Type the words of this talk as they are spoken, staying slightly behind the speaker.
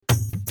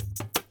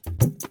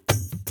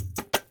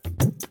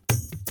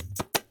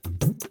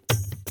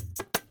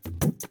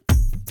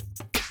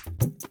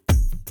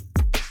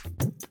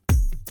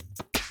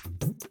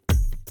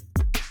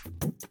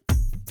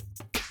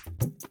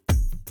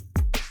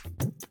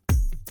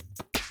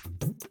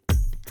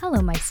Hello,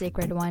 my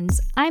sacred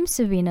ones. I'm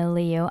Savina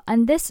Leo,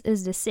 and this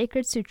is the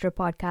Sacred Sutra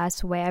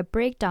podcast where I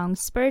break down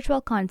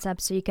spiritual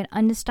concepts so you can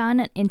understand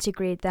and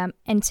integrate them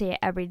into your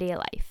everyday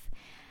life.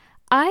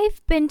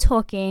 I've been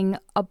talking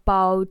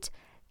about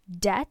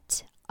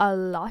debt a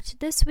lot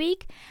this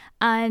week,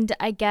 and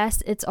I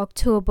guess it's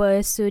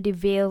October, so the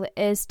veil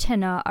is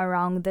thinner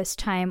around this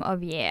time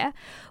of year,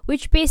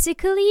 which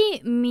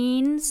basically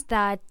means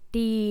that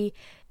the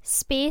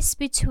space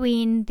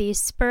between the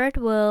spirit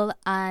world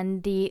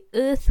and the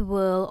earth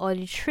world or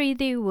the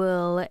 3D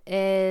world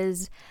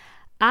is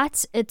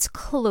at its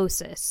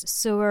closest.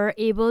 So we're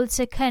able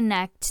to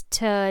connect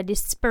to the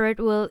spirit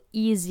world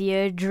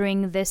easier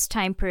during this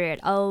time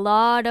period. A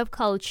lot of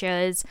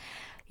cultures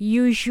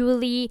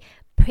usually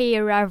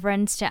pay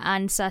reverence to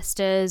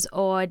ancestors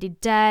or the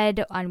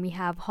dead, and we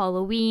have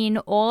Halloween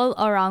all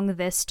around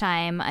this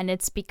time, and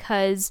it's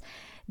because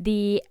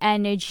the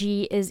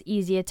energy is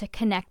easier to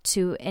connect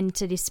to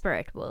into the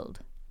spirit world.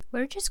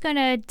 We're just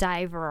gonna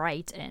dive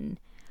right in.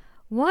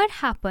 What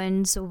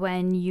happens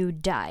when you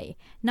die?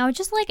 Now,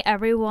 just like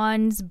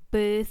everyone's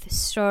birth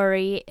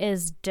story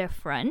is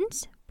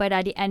different, but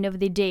at the end of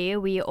the day,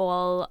 we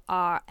all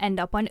end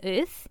up on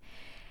Earth.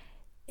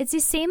 It's the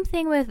same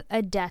thing with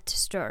a death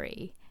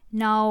story.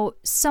 Now,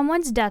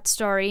 someone's death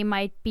story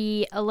might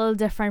be a little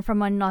different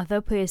from another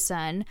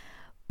person,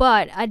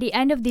 but at the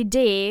end of the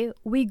day,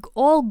 we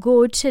all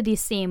go to the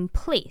same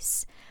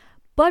place.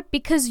 But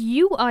because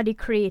you are the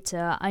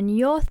creator and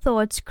your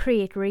thoughts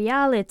create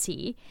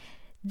reality,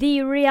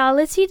 the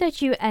reality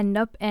that you end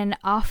up in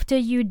after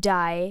you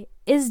die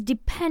is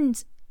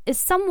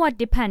somewhat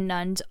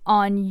dependent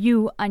on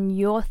you and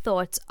your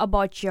thoughts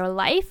about your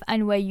life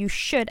and where you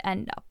should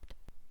end up.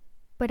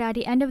 But at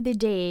the end of the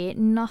day,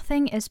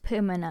 nothing is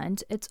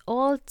permanent. It's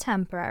all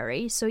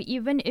temporary. So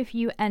even if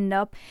you end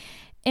up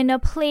in a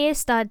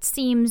place that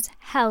seems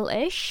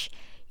hellish,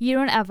 you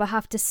don't ever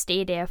have to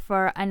stay there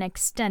for an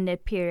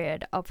extended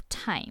period of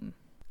time.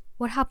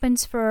 What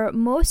happens for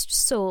most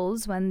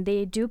souls when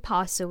they do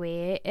pass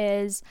away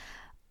is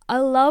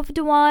a loved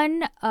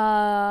one,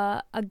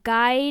 a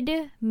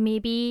guide,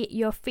 maybe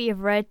your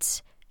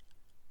favorite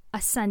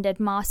ascended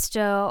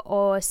master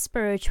or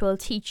spiritual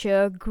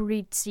teacher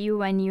greets you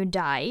when you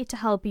die to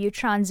help you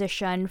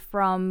transition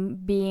from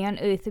being an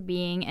earth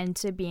being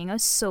into being a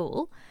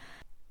soul.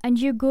 And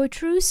you go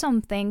through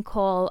something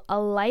called a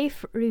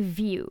life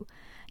review.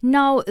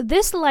 Now,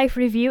 this life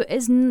review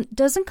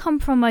doesn't come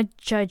from a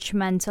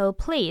judgmental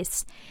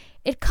place.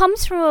 It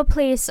comes from a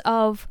place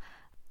of,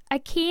 I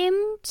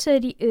came to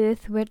the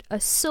earth with a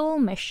soul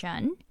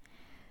mission,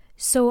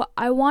 so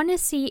I want to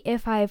see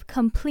if I've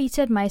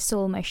completed my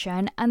soul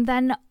mission, and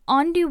then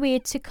on the way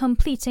to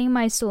completing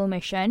my soul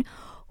mission,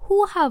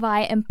 who have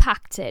I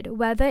impacted,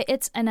 whether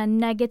it's in a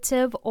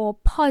negative or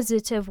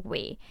positive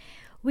way.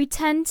 We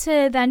tend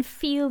to then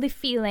feel the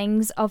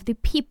feelings of the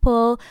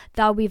people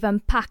that we've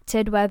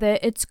impacted, whether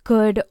it's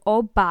good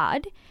or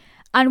bad,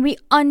 and we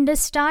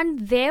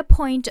understand their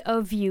point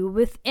of view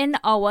within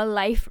our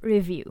life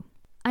review.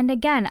 And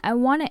again, I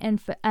want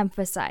to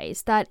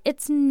emphasize that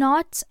it's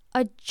not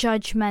a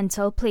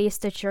judgmental place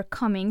that you're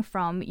coming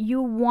from.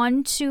 You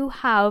want to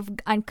have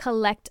and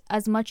collect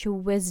as much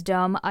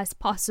wisdom as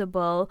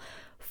possible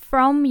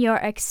from your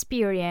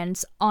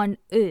experience on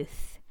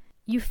Earth.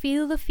 You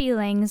feel the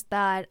feelings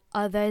that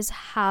others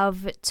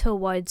have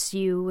towards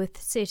you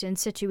with certain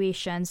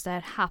situations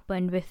that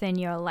happened within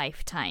your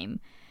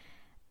lifetime.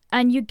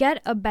 And you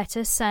get a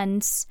better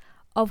sense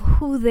of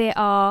who they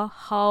are,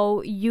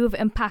 how you've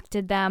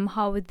impacted them,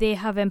 how they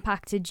have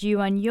impacted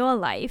you and your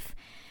life.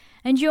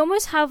 And you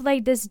almost have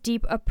like this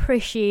deep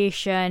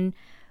appreciation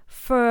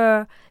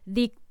for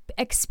the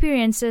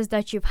experiences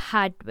that you've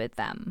had with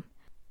them.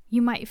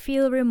 You might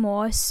feel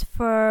remorse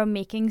for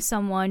making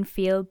someone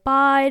feel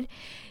bad.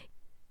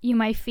 You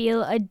might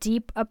feel a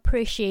deep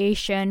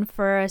appreciation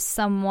for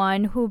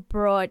someone who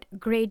brought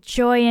great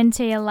joy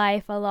into your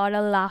life, a lot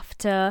of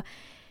laughter.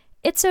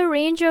 It's a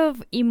range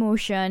of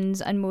emotions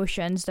and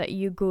motions that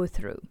you go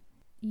through.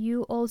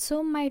 You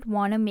also might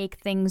want to make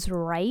things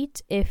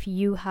right if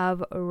you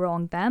have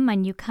wronged them,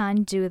 and you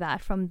can't do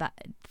that from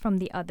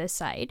the other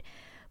side.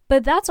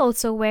 But that's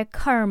also where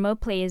karma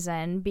plays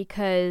in,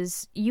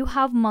 because you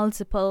have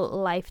multiple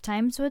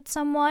lifetimes with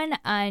someone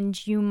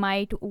and you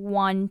might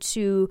want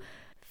to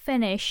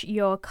finish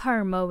your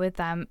karma with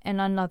them in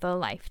another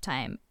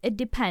lifetime. It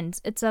depends.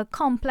 It's a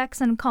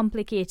complex and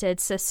complicated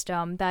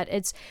system that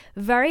it's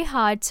very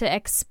hard to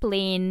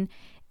explain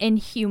in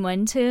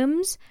human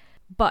terms,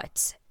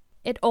 but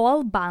it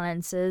all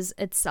balances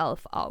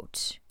itself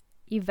out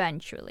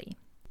eventually.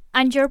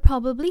 And you're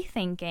probably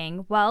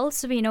thinking, well,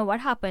 Savina, what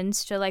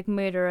happens to like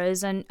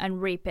murderers and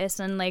rapists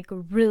and like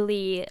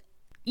really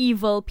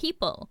evil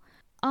people?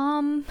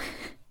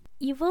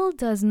 Evil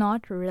does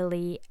not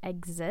really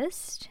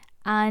exist.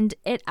 And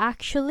it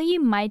actually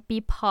might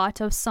be part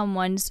of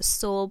someone's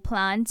soul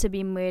plan to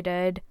be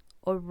murdered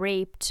or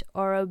raped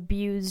or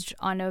abused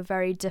on a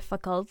very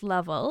difficult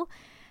level.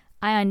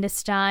 I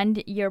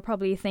understand you're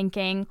probably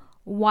thinking,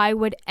 why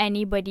would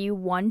anybody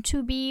want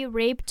to be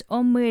raped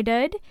or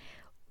murdered?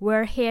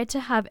 We're here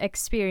to have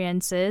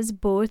experiences,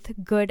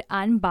 both good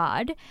and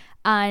bad.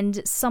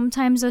 And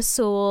sometimes a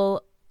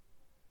soul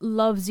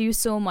loves you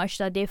so much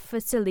that they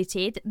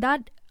facilitate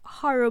that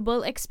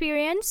horrible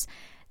experience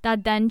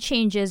that then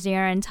changes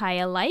your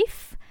entire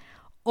life.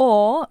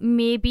 Or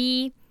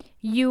maybe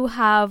you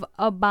have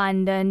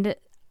abandoned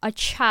a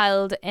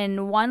child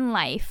in one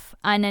life,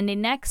 and in the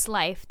next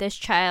life, this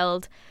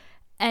child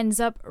ends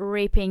up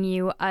raping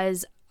you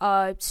as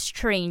a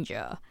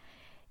stranger.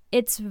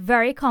 It's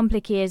very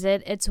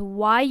complicated. It's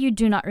why you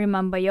do not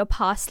remember your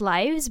past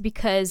lives,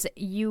 because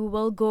you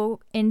will go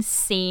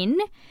insane.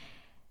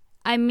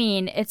 I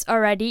mean, it's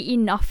already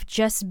enough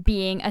just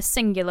being a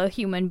singular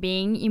human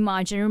being.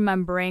 Imagine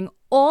remembering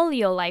all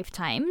your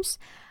lifetimes.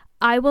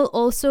 I will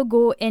also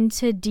go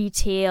into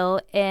detail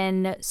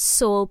in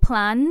soul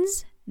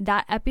plans.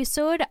 That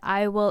episode,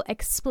 I will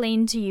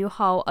explain to you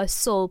how a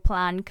soul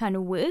plan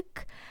can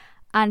work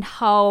and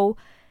how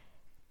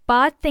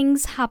bad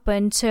things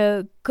happen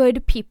to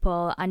good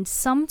people, and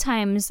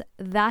sometimes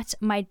that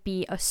might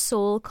be a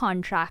soul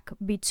contract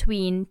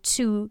between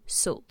two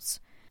souls.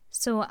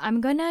 So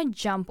I'm gonna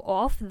jump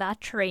off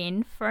that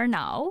train for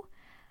now,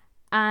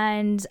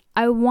 and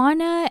I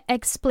wanna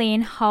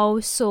explain how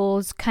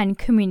souls can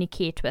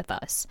communicate with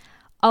us.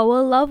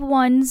 Our loved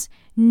ones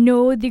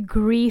know the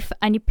grief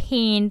and the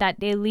pain that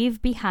they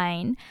leave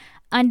behind,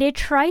 and they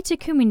try to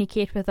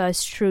communicate with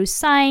us through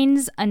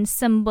signs and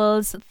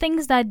symbols,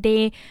 things that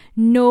they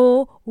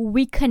know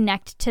we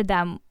connect to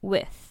them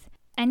with.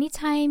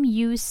 Anytime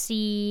you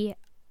see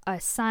a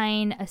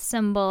sign, a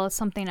symbol,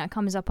 something that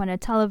comes up on a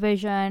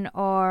television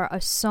or a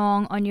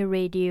song on your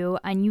radio,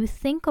 and you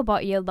think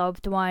about your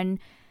loved one,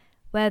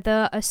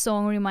 whether a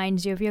song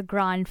reminds you of your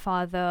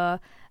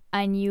grandfather,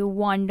 and you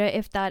wonder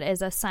if that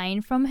is a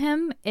sign from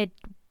him, it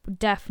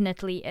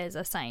definitely is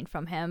a sign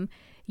from him.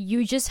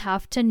 You just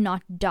have to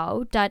not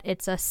doubt that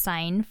it's a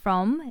sign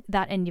from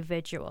that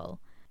individual.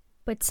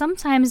 But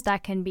sometimes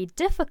that can be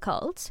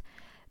difficult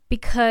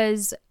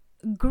because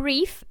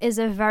grief is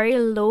a very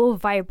low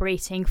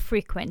vibrating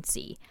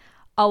frequency.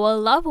 Our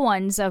loved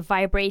ones are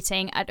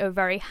vibrating at a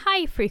very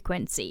high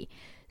frequency.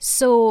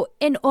 So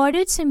in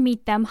order to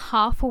meet them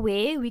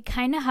halfway, we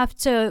kind of have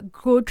to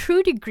go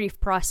through the grief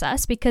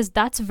process, because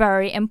that's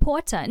very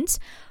important.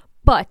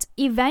 But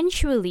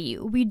eventually,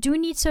 we do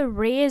need to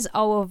raise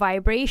our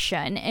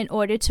vibration in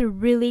order to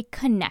really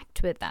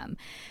connect with them.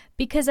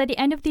 Because at the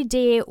end of the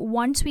day,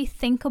 once we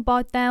think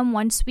about them,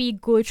 once we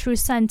go through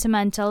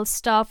sentimental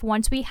stuff,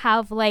 once we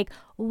have like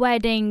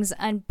weddings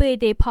and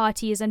birthday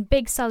parties and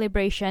big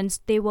celebrations,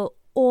 they will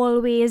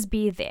always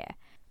be there.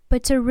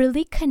 But to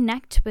really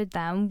connect with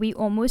them, we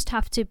almost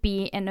have to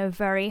be in a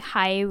very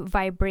high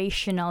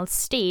vibrational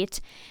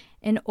state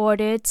in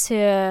order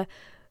to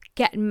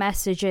get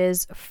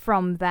messages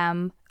from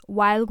them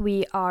while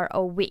we are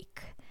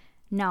awake.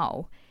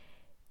 Now,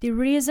 the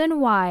reason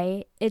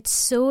why it's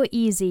so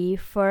easy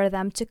for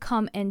them to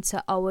come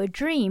into our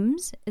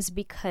dreams is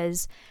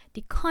because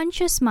the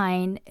conscious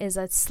mind is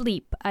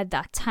asleep at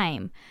that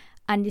time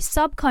and the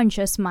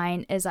subconscious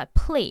mind is at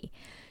play.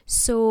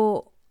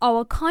 So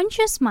our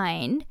conscious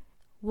mind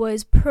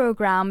was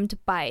programmed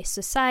by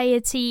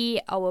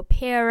society, our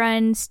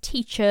parents,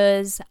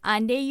 teachers,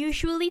 and they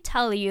usually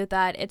tell you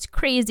that it's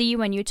crazy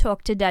when you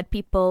talk to dead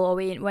people or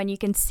when you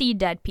can see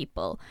dead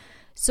people.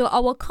 So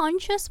our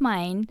conscious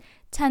mind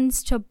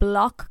tends to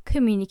block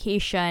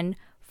communication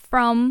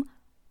from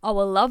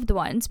our loved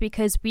ones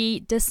because we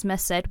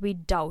dismiss it, we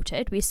doubt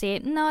it, we say,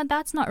 no,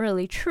 that's not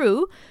really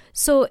true.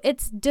 So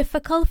it's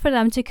difficult for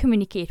them to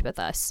communicate with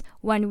us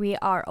when we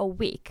are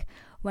awake.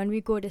 When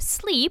we go to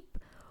sleep,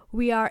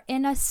 we are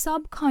in a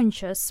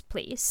subconscious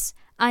place,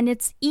 and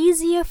it's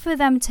easier for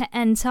them to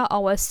enter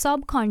our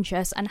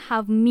subconscious and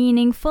have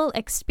meaningful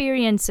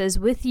experiences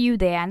with you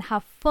there and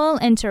have full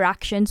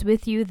interactions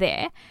with you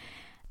there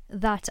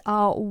that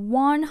are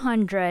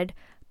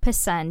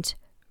 100%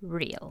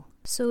 real.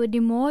 So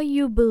the more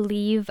you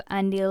believe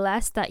and the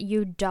less that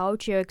you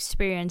doubt your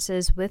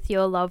experiences with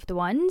your loved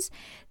ones,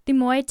 the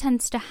more it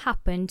tends to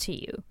happen to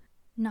you.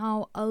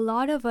 Now, a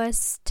lot of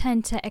us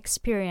tend to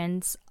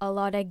experience a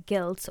lot of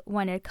guilt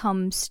when it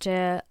comes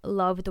to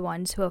loved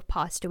ones who have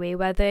passed away,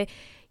 whether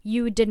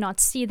you did not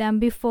see them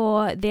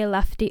before they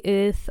left the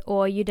earth,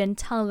 or you didn't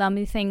tell them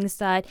the things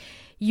that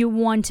you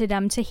wanted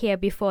them to hear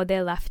before they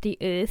left the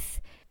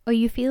earth, or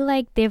you feel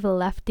like they've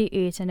left the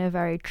earth in a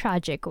very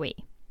tragic way.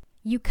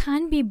 You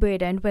can be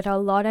burdened with a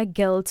lot of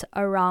guilt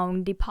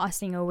around the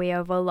passing away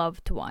of a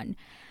loved one.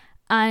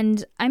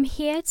 And I'm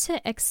here to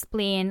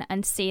explain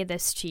and say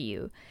this to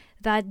you,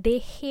 that they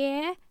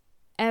hear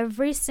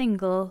every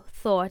single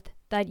thought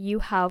that you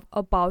have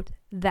about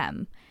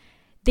them.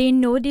 They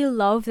know the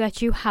love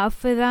that you have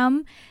for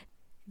them.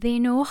 They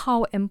know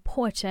how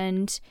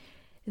important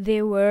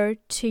they were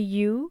to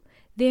you.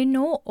 They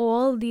know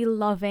all the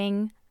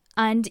loving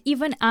and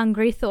even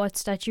angry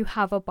thoughts that you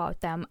have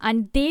about them.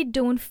 And they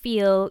don't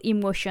feel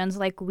emotions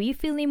like we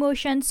feel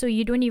emotions, so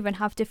you don't even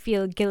have to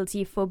feel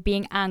guilty for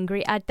being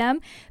angry at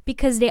them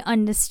because they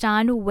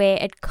understand where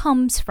it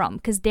comes from,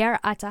 because they're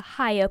at a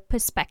higher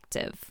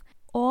perspective.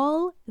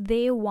 all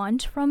they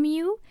want from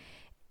you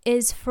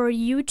is for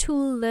you to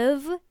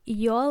live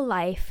your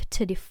life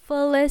to the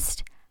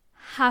fullest,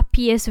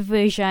 happiest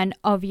version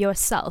of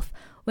yourself.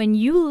 When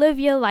you live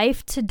your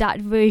life to that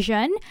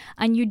version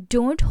and you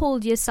don't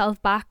hold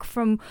yourself back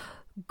from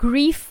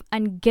grief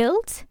and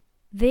guilt,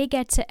 they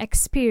get to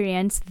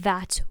experience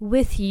that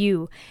with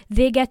you.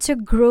 They get to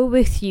grow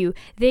with you.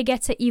 They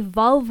get to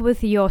evolve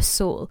with your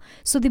soul.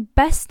 So the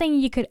best thing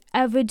you could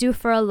ever do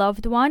for a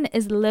loved one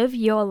is live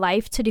your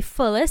life to the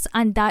fullest,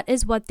 and that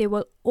is what they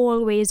will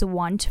always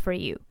want for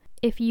you.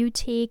 If you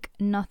take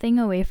nothing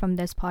away from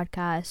this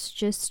podcast,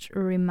 just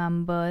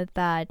remember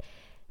that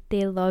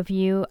they love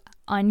you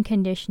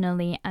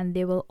unconditionally and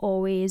they will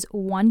always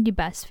want the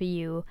best for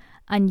you.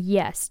 And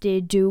yes, they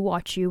do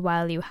watch you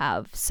while you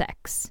have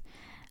sex.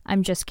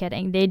 I'm just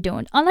kidding. They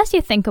don't. Unless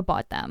you think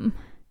about them.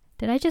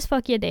 Did I just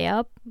fuck your day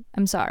up?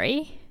 I'm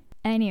sorry.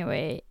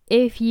 Anyway,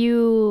 if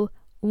you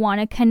want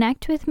to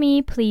connect with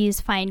me, please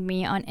find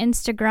me on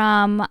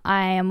Instagram.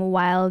 I am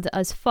wild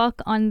as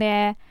fuck on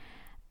there.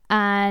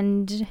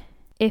 And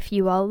if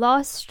you are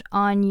lost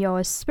on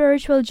your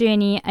spiritual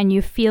journey and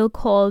you feel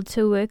called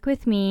to work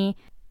with me,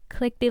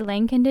 click the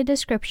link in the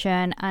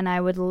description and I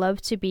would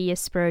love to be a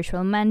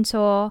spiritual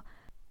mentor.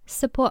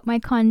 Support my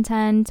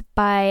content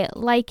by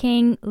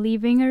liking,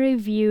 leaving a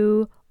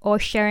review, or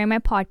sharing my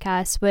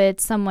podcast with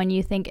someone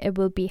you think it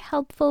will be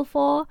helpful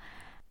for.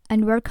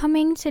 And we're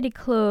coming to the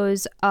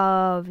close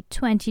of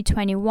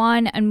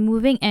 2021 and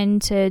moving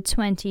into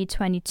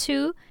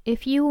 2022.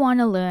 If you want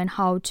to learn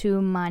how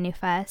to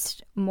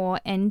manifest more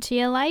into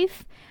your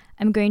life,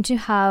 I'm going to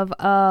have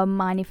a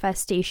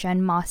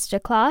manifestation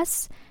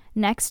masterclass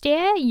next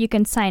year. You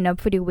can sign up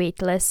for the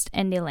waitlist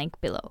in the link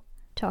below.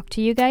 Talk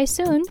to you guys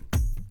soon.